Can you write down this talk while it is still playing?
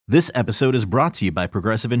This episode is brought to you by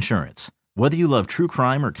Progressive Insurance. Whether you love true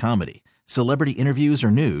crime or comedy, celebrity interviews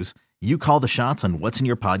or news, you call the shots on what's in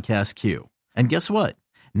your podcast queue. And guess what?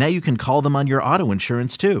 Now you can call them on your auto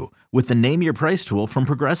insurance too with the Name Your Price tool from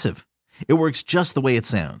Progressive. It works just the way it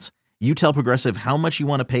sounds. You tell Progressive how much you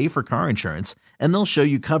want to pay for car insurance, and they'll show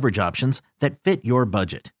you coverage options that fit your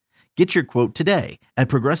budget. Get your quote today at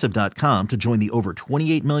Progressive.com to join the over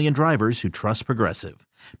 28 million drivers who trust Progressive.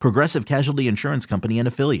 Progressive Casualty Insurance Company and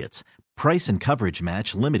Affiliates. Price and coverage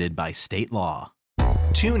match limited by state law.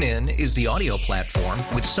 TuneIn is the audio platform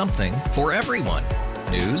with something for everyone.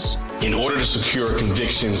 News. In order to secure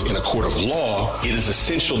convictions in a court of law, it is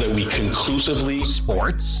essential that we conclusively.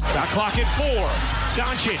 Sports. Got clock at 4.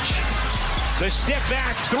 Doncic. The step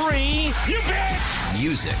back 3. You bet.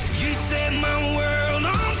 Music. You set my world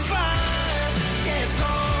on fire. Yes,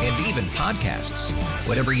 and even podcasts.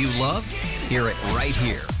 Whatever you love, hear it right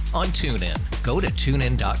here on TuneIn. Go to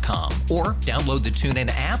TuneIn.com or download the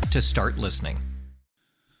TuneIn app to start listening.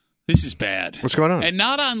 This is bad. What's going on? And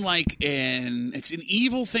not unlike it's an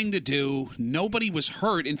evil thing to do. Nobody was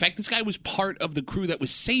hurt. In fact, this guy was part of the crew that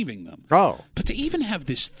was saving them. Oh. But to even have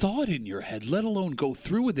this thought in your head, let alone go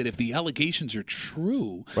through with it if the allegations are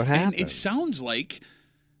true. What happened? And it sounds like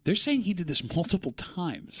they're saying he did this multiple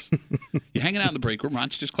times. You're hanging out in the break room.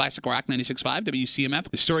 Rochester's Classic Rock 96.5 WCMF.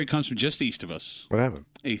 The story comes from just east of us. What happened?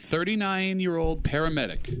 A 39-year-old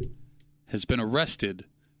paramedic has been arrested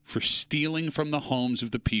for stealing from the homes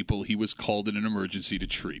of the people he was called in an emergency to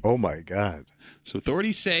treat. Oh, my God. So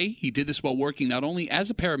authorities say he did this while working not only as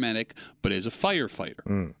a paramedic, but as a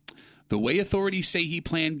firefighter. The way authorities say he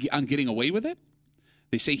planned on getting away with it,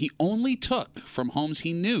 they say he only took from homes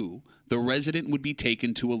he knew the resident would be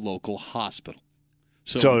taken to a local hospital.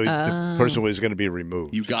 So the person was going to be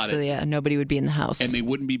removed. You got it. So, yeah, nobody would be in the house. And they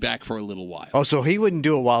wouldn't be back for a little while. Oh, so he wouldn't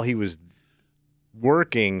do it while he was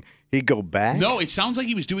working. He'd go back? No, it sounds like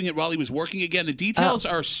he was doing it while he was working. Again, the details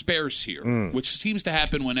are sparse here, which seems to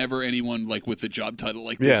happen whenever anyone like with a job title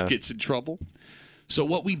like this gets in trouble. So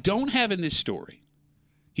what we don't have in this story,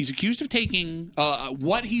 he's accused of taking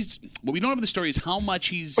what we don't have in the story is how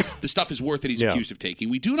much the stuff is worth that he's accused of taking.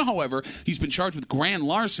 We do know, however, he's been charged with grand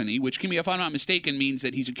larceny, which can be, if I'm not mistaken, means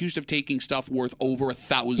that he's accused of taking stuff worth over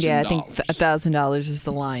 $1,000. Yeah, I think $1,000 is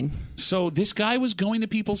the line. So this guy was going to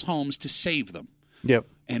people's homes to save them. Yep.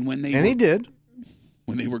 And he did.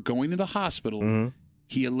 When they were going to the hospital,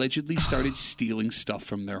 he allegedly started stealing stuff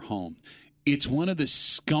from their home. It's one of the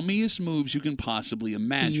scummiest moves you can possibly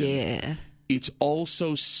imagine. Yeah. It's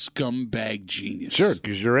also scumbag genius. Sure,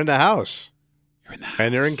 because you're in the house. You're in the house.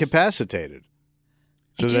 And they're incapacitated.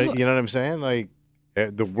 So you know what I'm saying? Like,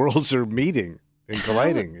 the worlds are meeting and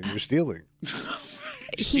colliding, and you're stealing.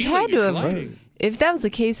 He had to have. Right. If that was the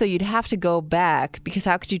case, though, you'd have to go back, because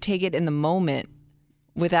how could you take it in the moment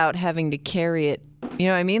without having to carry it? You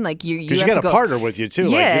know what I mean? Like you got a partner with you too.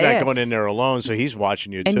 Yeah, like you're not going in there alone, so he's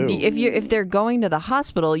watching you too. And if they're going to the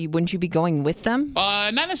hospital, wouldn't you be going with them?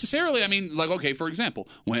 Not necessarily. I mean, like, okay, for example,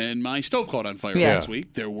 when my stove caught on fire last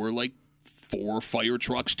week, there were like 4 fire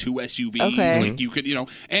trucks, 2 SUVs. Okay. Like you could,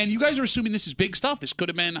 and you guys are assuming this is big stuff. This could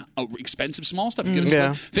have been expensive small stuff. You could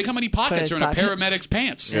have think how many pockets are in a paramedic's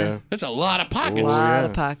pants. Yeah. That's a lot of pockets. A lot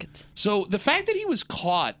of pockets. So the fact that he was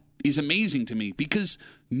caught is amazing to me, because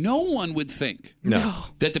no one would think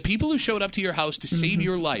that the people who showed up to your house to save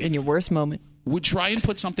your life in your worst moment would try and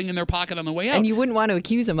put something in their pocket on the way out. And you wouldn't want to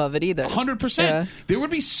accuse them of it either. 100%. Yeah. There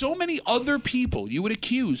would be so many other people you would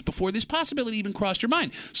accuse before this possibility even crossed your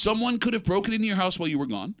mind. Someone could have broken into your house while you were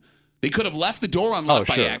gone. They could have left the door unlocked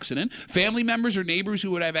by accident. Family members or neighbors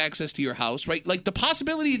who would have access to your house, right? Like the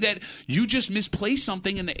possibility that you just misplaced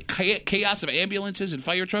something in the chaos of ambulances and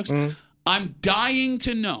fire trucks. I'm dying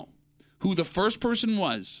to know who the first person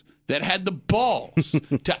was that had the balls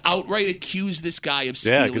to outright accuse this guy of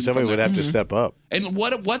stealing. Yeah, because somebody would have to step up. And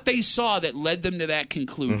what they saw that led them to that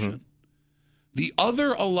conclusion. The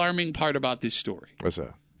other alarming part about this story. What's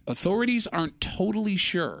that? Authorities aren't totally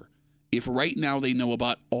sure if right now they know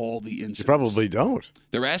about all the incidents. They probably don't.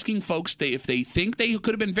 They're asking folks if they think they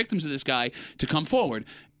could have been victims of this guy to come forward,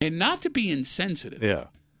 and not to be insensitive. Yeah.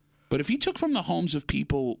 But if he took from the homes of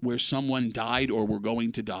people where someone died or were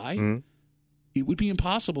going to die, it would be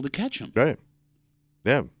impossible to catch him. Right.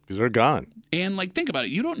 Yeah, because they're gone. And, like, think about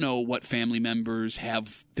it. You don't know what family members have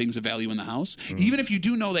things of value in the house. Even if you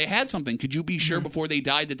do know they had something, could you be sure before they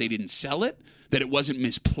died that they didn't sell it, that it wasn't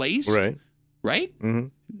misplaced? Right. Right? I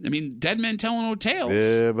mean, dead men telling no tales.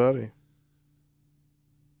 Yeah, buddy.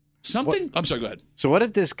 I'm sorry, go ahead. So what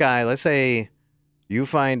if this guy, let's say you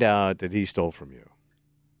find out that he stole from you,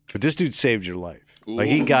 but this dude saved your life. Like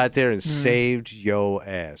he got there and saved your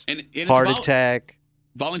ass. And Heart attack,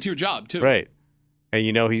 Volunteer job, too. Right. And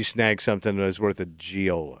you know he snagged something that was worth a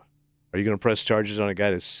Giola. Are you going to press charges on a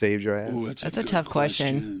guy that saved your ass? Ooh, that's a tough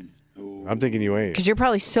question. I'm thinking you ain't. Because you're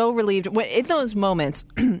probably so relieved. In those moments,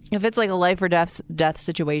 if it's like a life or death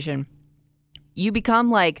situation, you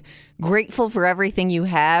become like grateful for everything you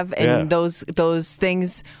have. And those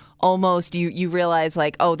things almost, you realize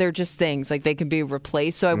like, oh, they're just things. Like they can be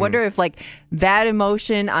replaced. So I wonder if like that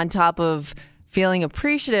emotion on top of feeling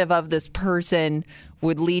appreciative of this person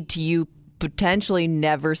would lead to you potentially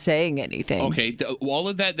never saying anything. Okay, all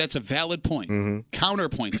of that, that's a valid point.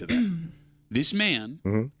 Counterpoint to that. This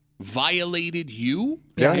man violated you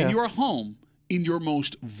in your home in your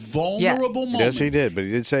most vulnerable moment. Yes, he did, but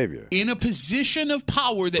he did save you. In a position of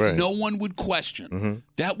power that no one would question.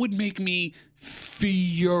 That would make me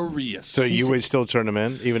furious. So you would still turn him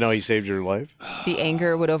in, even though he saved your life? The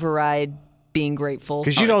anger would override being grateful.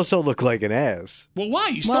 Because you'd also look like an ass. Well, why?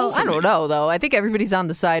 You stole from I don't know, though. I think everybody's on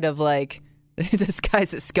the side of, like, this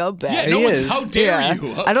guy's a scumbag. Yeah, no one's, how dare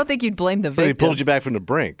you? I don't think you'd blame the victim. But he pulled you back from the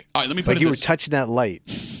brink. All right, let me put it this way. Like you were touching that light.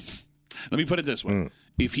 Let me put it this way.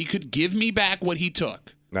 If he could give me back what he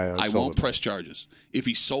took, I won't press charges. If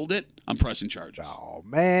he sold it, I'm pressing charges. Oh,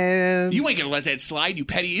 man. You ain't going to let that slide, you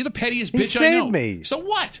petty. You're the pettiest bitch he I know. saved me. So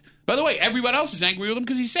what? By the way, everyone else is angry with him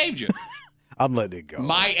because he saved you. I'm letting it go.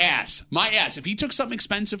 My ass. If he took something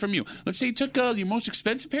expensive from you, let's say he took your most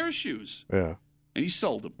expensive pair of shoes. Yeah. And he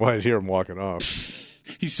sold them. Well, I'd hear him walking off.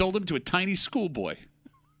 He sold them to a tiny schoolboy.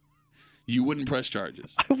 You wouldn't press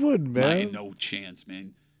charges. I wouldn't, man. No chance,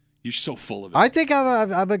 man. You're so full of it. I think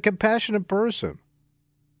I'm a compassionate person.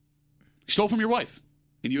 He stole from your wife,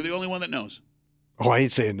 and you're the only one that knows. Oh, I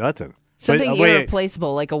ain't saying nothing. Something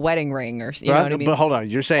irreplaceable, like a wedding ring, or you know what I mean. But hold on,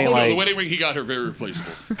 you're saying the wedding ring he got her very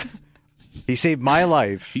replaceable. He saved my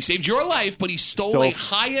life. He saved your life, but he stole a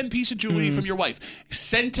high-end piece of jewelry from your wife.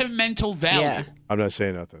 Sentimental value. Yeah. I'm not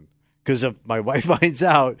saying nothing. Because if my wife finds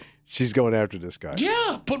out, she's going after this guy.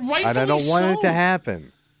 Yeah, but rightfully so. And I don't want it to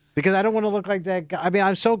happen. Because I don't want to look like that guy. I mean,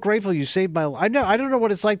 I'm so grateful you saved my life. I don't know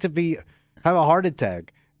what it's like to have a heart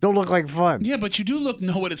attack. Don't look like fun. Yeah, but you do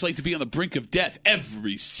know what it's like to be on the brink of death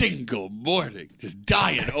every single morning. Just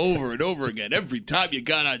dying over and over again. Every time you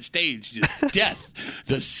got on stage, just death.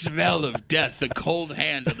 The smell of death. The cold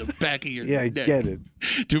hands on the back of your neck. Yeah, I get it.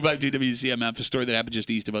 252 WCMF, a story that happened just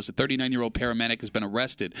east of us. A 39-year-old paramedic has been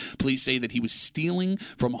arrested. Police say that he was stealing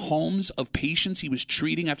from homes of patients he was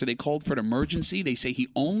treating after they called for an emergency. They say he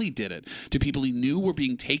only did it to people he knew were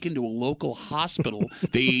being taken to a local hospital.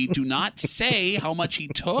 They do not say how much he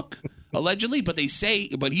took, allegedly, but he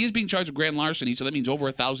is being charged with grand larceny, so that means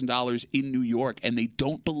over $1,000 in New York, and they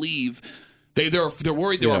don't believe... They're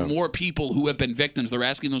worried there are more people who have been victims. They're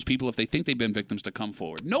asking those people if they think they've been victims to come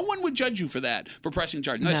forward. No one would judge you for that, for pressing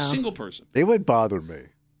charges. Not a single person. It would bother me.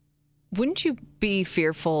 Wouldn't you be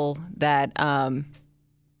fearful that...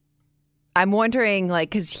 I'm wondering, like,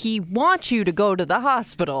 because he wants you to go to the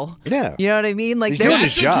hospital. Yeah. You know what I mean? Like,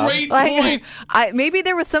 that's a great point. Maybe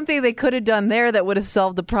there was something they could have done there that would have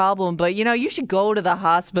solved the problem, but, you should go to the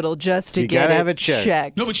hospital just to get it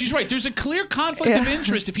checked. No, but she's right. There's a clear conflict of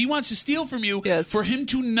interest if he wants to steal from you for him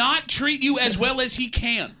to not treat you as well as he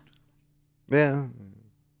can. Yeah.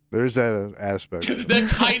 There's that aspect. That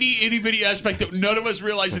tiny, itty-bitty aspect that none of us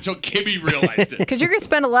realized until Kimmy realized it. Because you're going to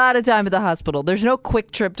spend a lot of time at the hospital. There's no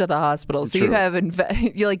quick trip to the hospital. So you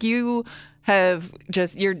have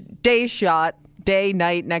just your day shot, day,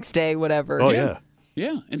 night, next day, whatever. Oh, yeah.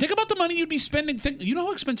 Yeah. And think about the money you'd be spending. You know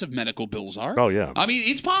how expensive medical bills are? Oh, yeah. I mean,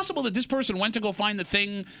 it's possible that this person went to go find the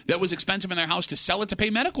thing that was expensive in their house to sell it to pay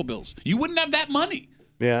medical bills. You wouldn't have that money.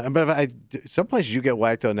 Yeah, but some places you get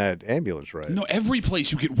whacked on that ambulance ride. No, every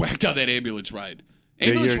place you get whacked on that ambulance ride.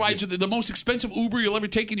 Ambulance rides are the most expensive Uber you'll ever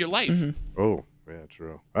take in your life. Mm-hmm. Oh, yeah,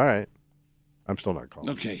 true. All right. I'm still not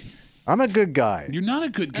calling. Okay. I'm a good guy. You're not a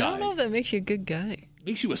good guy. I don't know if that makes you a good guy.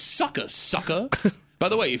 Makes you a sucker. By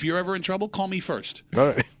the way, if you're ever in trouble, call me first. All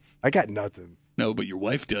right. I got nothing. No, but your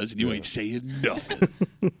wife does, and you ain't saying nothing.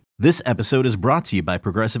 This episode is brought to you by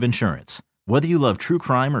Progressive Insurance. Whether you love true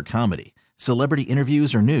crime or comedy, celebrity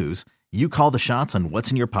interviews or news, you call the shots on what's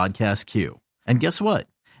in your podcast queue. And guess what?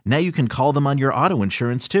 Now you can call them on your auto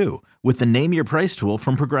insurance too with the Name Your Price tool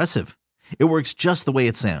from Progressive. It works just the way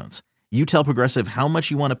it sounds. You tell Progressive how much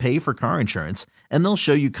you want to pay for car insurance, and they'll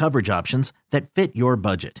show you coverage options that fit your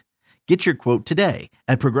budget. Get your quote today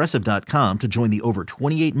at Progressive.com to join the over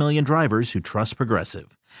 28 million drivers who trust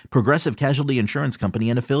Progressive. Progressive Casualty Insurance Company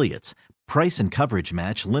and Affiliates. Price and coverage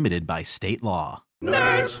match limited by state law.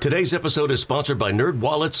 Nerds. Today's episode is sponsored by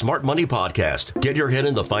NerdWallet's Smart Money Podcast. Get your head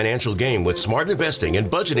in the financial game with smart investing and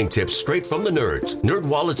budgeting tips straight from the nerds.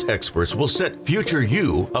 NerdWallet's experts will set future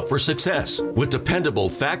you up for success with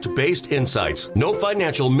dependable, fact-based insights. No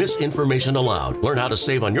financial misinformation allowed. Learn how to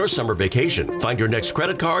save on your summer vacation, find your next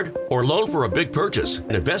credit card, or loan for a big purchase,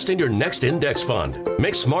 and invest in your next index fund.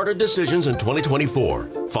 Make smarter decisions in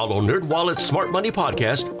 2024. Follow NerdWallet's Smart Money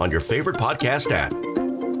Podcast on your favorite podcast app.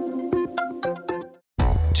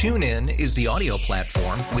 TuneIn is the audio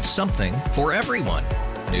platform with something for everyone.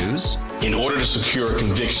 News. In order to secure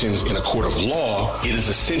convictions in a court of law, it is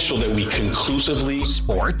essential that we conclusively.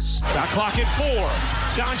 Sports. Shot clock at 4.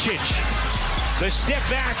 Doncic. The step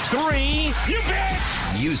back 3. You bet.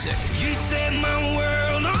 Music. You set my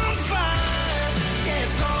world on fire.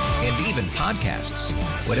 Yes, and even podcasts.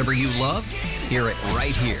 Whatever you love, hear it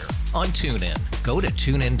right here on TuneIn. Go to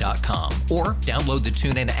TuneIn.com or download the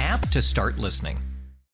TuneIn app to start listening.